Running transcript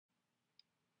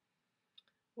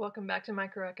Welcome back to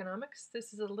microeconomics.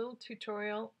 This is a little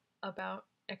tutorial about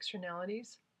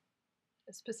externalities,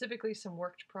 specifically some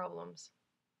worked problems.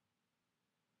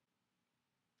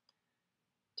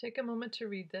 Take a moment to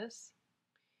read this.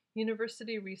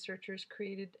 University researchers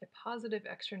created a positive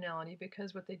externality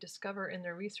because what they discover in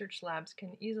their research labs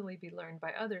can easily be learned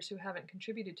by others who haven't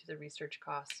contributed to the research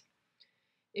costs.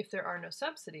 If there are no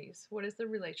subsidies, what is the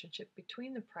relationship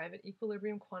between the private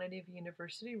equilibrium quantity of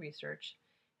university research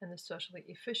and the socially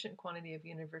efficient quantity of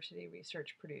university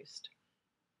research produced?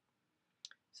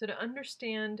 So to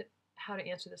understand how to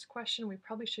answer this question, we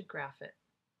probably should graph it.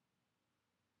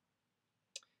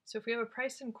 So if we have a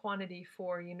price and quantity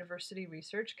for university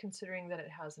research, considering that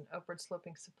it has an upward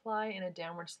sloping supply and a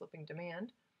downward sloping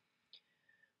demand,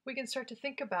 we can start to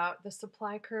think about the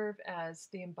supply curve as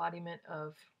the embodiment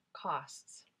of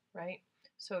costs, right?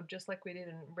 So just like we did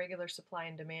in regular supply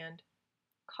and demand,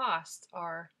 costs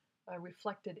are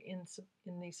reflected in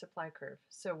the supply curve.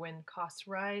 So when costs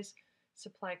rise,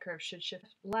 supply curve should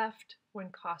shift left. When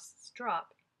costs drop,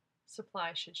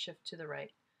 supply should shift to the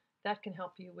right. That can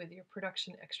help you with your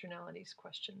production externalities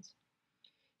questions.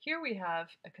 Here we have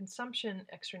a consumption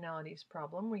externalities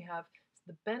problem. We have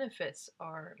the benefits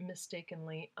are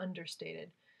mistakenly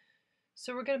understated.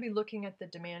 So we're going to be looking at the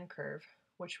demand curve,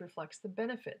 which reflects the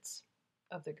benefits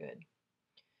of the good.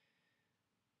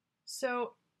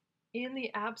 So in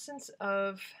the absence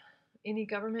of any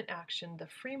government action, the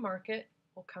free market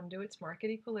will come to its market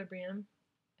equilibrium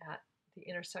at the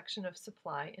intersection of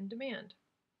supply and demand.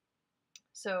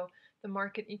 So the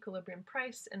market equilibrium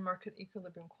price and market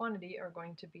equilibrium quantity are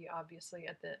going to be obviously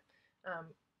at the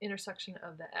intersection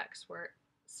of the X, where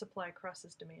supply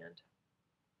crosses demand.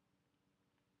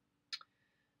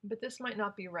 But this might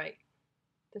not be right.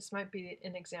 This might be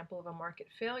an example of a market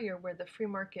failure where the free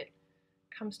market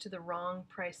comes to the wrong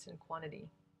price and quantity.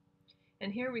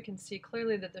 And here we can see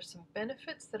clearly that there's some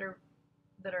benefits that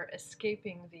are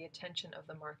escaping the attention of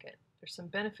the market. There's some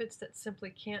benefits that simply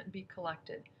can't be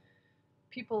collected.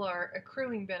 People are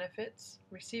accruing benefits,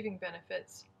 receiving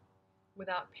benefits,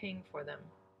 without paying for them.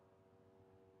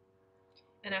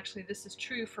 And actually this is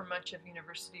true for much of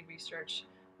university research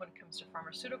when it comes to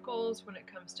pharmaceuticals, when it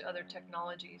comes to other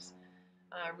technologies.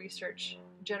 Research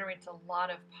generates a lot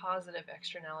of positive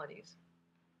externalities.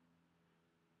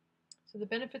 So the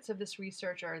benefits of this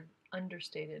research are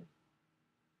understated.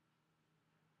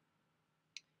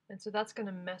 And so that's going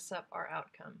to mess up our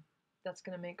outcome. That's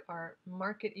going to make our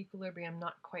market equilibrium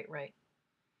not quite right,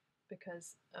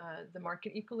 because the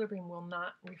market equilibrium will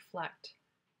not reflect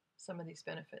some of these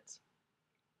benefits.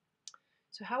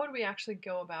 So how would we actually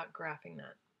go about graphing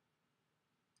that?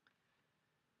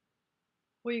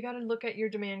 Well, you got to look at your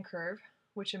demand curve,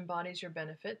 which embodies your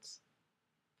benefits,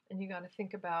 and you got to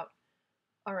think about,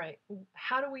 all right,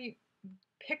 how do we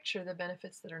picture the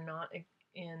benefits that are not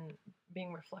in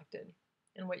being reflected?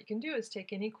 And what you can do is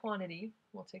take any quantity,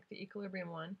 we'll take the equilibrium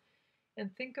one,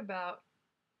 and think about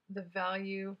the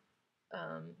value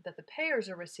that the payers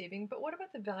are receiving, but what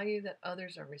about the value that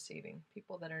others are receiving,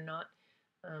 people that are not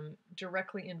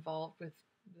directly involved with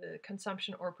the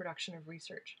consumption or production of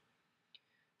research?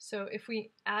 So if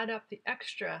we add up the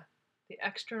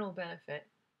external benefit,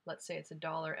 let's say it's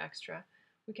 $1 extra,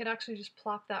 we could actually just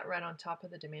plop that right on top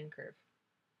of the demand curve.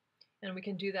 And we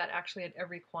can do that actually at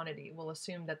every quantity. We'll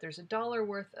assume that there's $1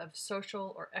 worth of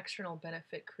social or external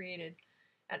benefit created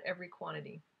at every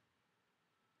quantity.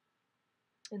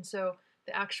 And so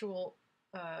the actual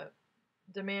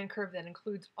demand curve that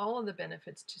includes all of the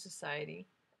benefits to society,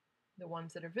 the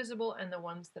ones that are visible and the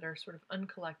ones that are sort of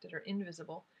uncollected or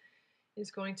invisible,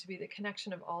 is going to be the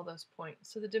connection of all those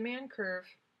points. So the demand curve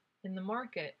in the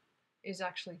market is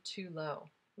actually too low.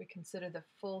 We consider the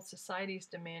full society's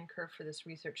demand curve for this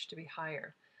research to be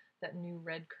higher. That new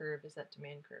red curve is that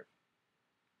demand curve.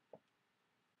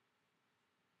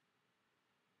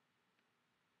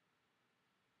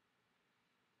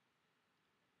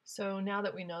 So now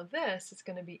that we know this, it's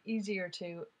going to be easier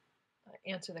to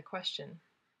answer the question.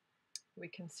 We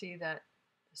can see that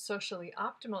the socially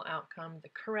optimal outcome, the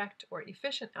correct or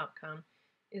efficient outcome,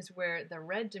 is where the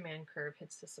red demand curve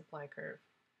hits the supply curve,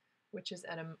 which is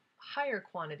at a higher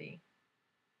quantity,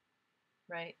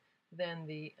 right, than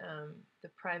the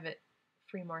private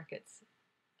free market's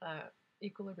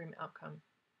equilibrium outcome.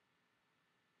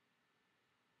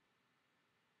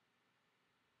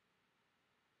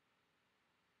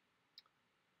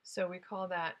 So we call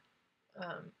that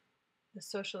the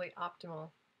socially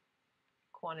optimal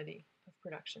quantity of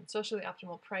production, socially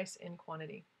optimal price and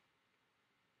quantity.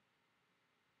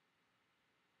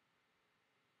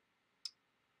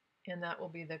 And that will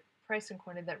be the price and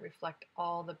quantity that reflect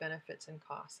all the benefits and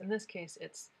costs. In this case,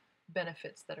 it's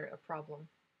benefits that are a problem.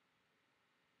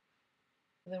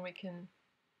 Then we can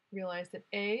realize that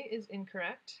A is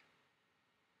incorrect.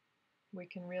 We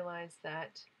can realize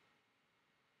that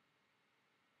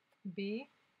B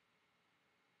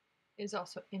is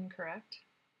also incorrect.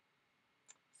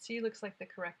 C looks like the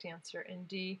correct answer, and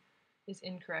D is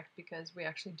incorrect because we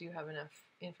actually do have enough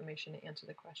information to answer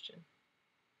the question.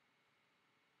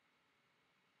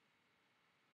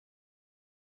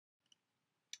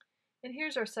 And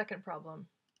here's our second problem.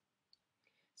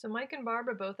 So Mike and Barb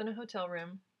are both in a hotel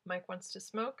room. Mike wants to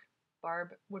smoke. Barb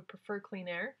would prefer clean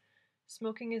air.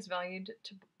 Smoking is valued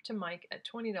to Mike at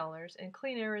 $20, and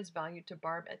clean air is valued to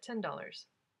Barb at $10.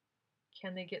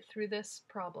 Can they get through this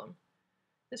problem?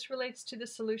 This relates to the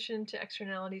solution to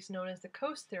externalities known as the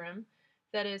Coase theorem,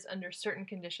 that is, under certain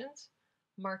conditions,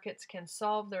 markets can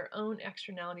solve their own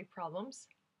externality problems,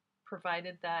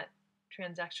 provided that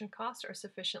transaction costs are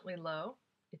sufficiently low,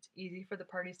 it's easy for the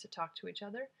parties to talk to each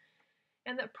other,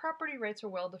 and that property rights are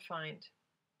well defined.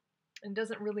 It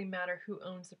doesn't really matter who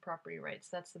owns the property rights.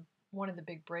 That's one of the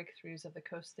big breakthroughs of the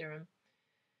Coase theorem.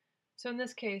 So in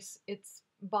this case, it's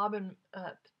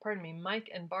Mike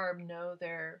and Barb know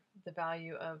the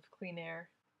value of clean air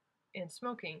and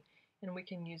smoking, and we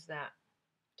can use that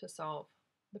to solve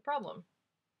the problem.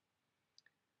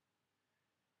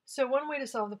 So one way to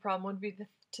solve the problem would be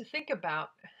to think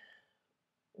about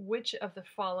which of the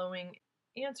following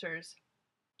answers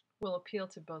will appeal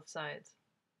to both sides.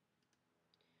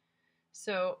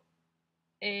 So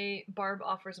A, Barb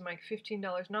offers Mike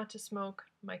 $15 not to smoke.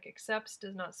 Mike accepts,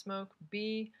 does not smoke.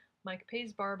 B, Mike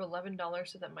pays Barb $11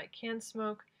 so that Mike can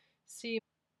smoke. C,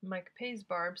 Mike pays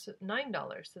Barb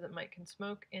 $9 so that Mike can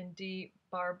smoke. And D,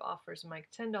 Barb offers Mike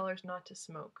 $10 not to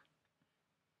smoke.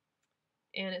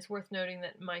 And it's worth noting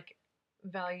that Mike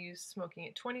values smoking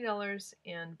at $20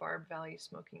 and Barb values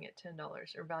smoking at $10,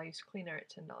 or values clean air at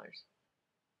 $10.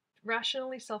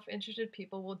 Rationally self-interested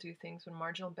people will do things when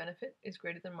marginal benefit is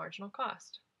greater than marginal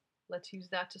cost. Let's use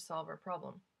that to solve our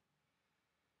problem.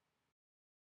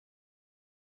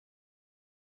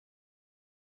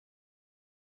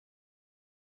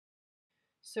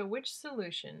 So which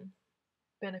solution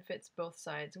benefits both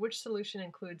sides? Which solution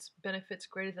includes benefits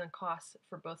greater than costs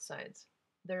for both sides?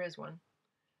 There is one.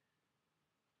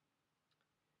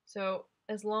 So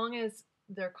as long as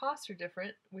their costs are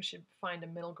different, we should find a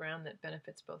middle ground that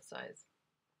benefits both sides.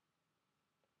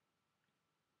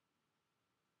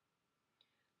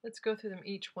 Let's go through them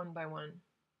each one by one.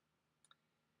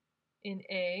 In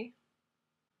A,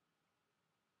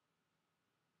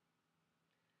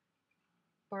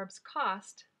 Barb's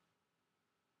cost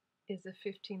is the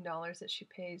 $15 that she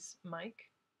pays Mike.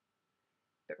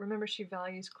 But remember, she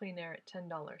values clean air at $10,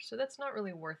 so that's not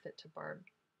really worth it to Barb.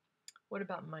 What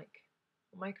about Mike?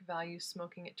 Mike values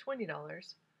smoking at $20,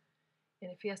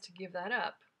 and if he has to give that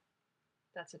up,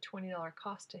 that's a $20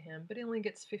 cost to him, but he only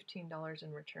gets $15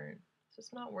 in return, so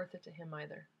it's not worth it to him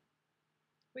either.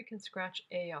 We can scratch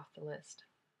A off the list.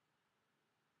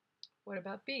 What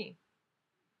about B?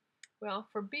 Well,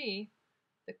 for B,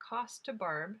 the cost to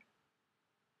Barb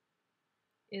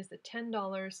is the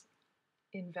 $10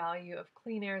 in value of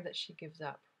clean air that she gives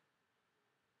up.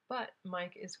 But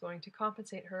Mike is going to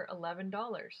compensate her $11.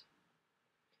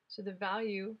 So the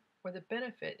value or the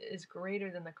benefit is greater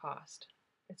than the cost.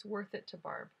 It's worth it to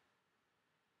Barb.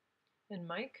 And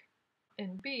Mike,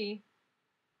 and B,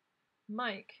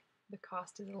 Mike, the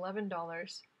cost is $11,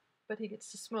 but he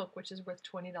gets to smoke, which is worth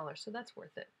 $20, so that's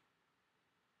worth it.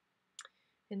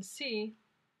 And C,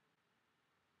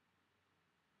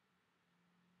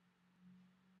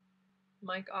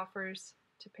 Mike offers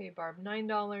to pay Barb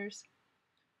 $9.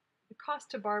 The cost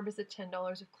to Barb is the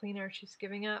 $10 of clean air she's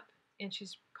giving up, and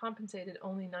she's compensated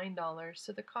only $9,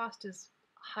 so the cost is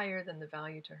higher than the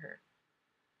value to her.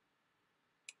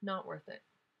 Not worth it.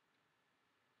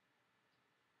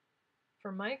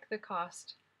 For Mike, the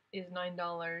cost is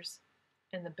 $9,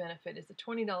 and the benefit is the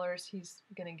 $20 he's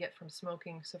going to get from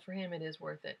smoking, so for him it is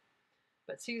worth it.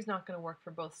 But C is not going to work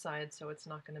for both sides, so it's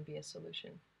not going to be a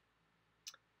solution.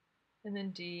 And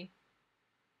then D,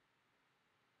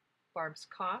 Barb's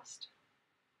cost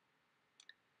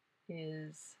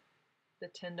is the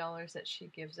 $10 that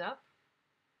she gives up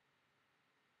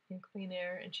in clean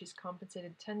air, and she's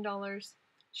compensated $10.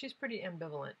 She's pretty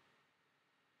ambivalent.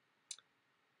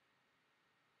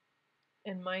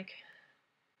 And Mike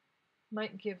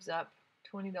gives up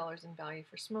 $20 in value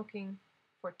for smoking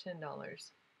for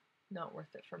 $10. Not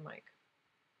worth it for Mike.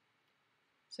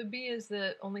 So B is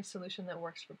the only solution that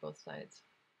works for both sides.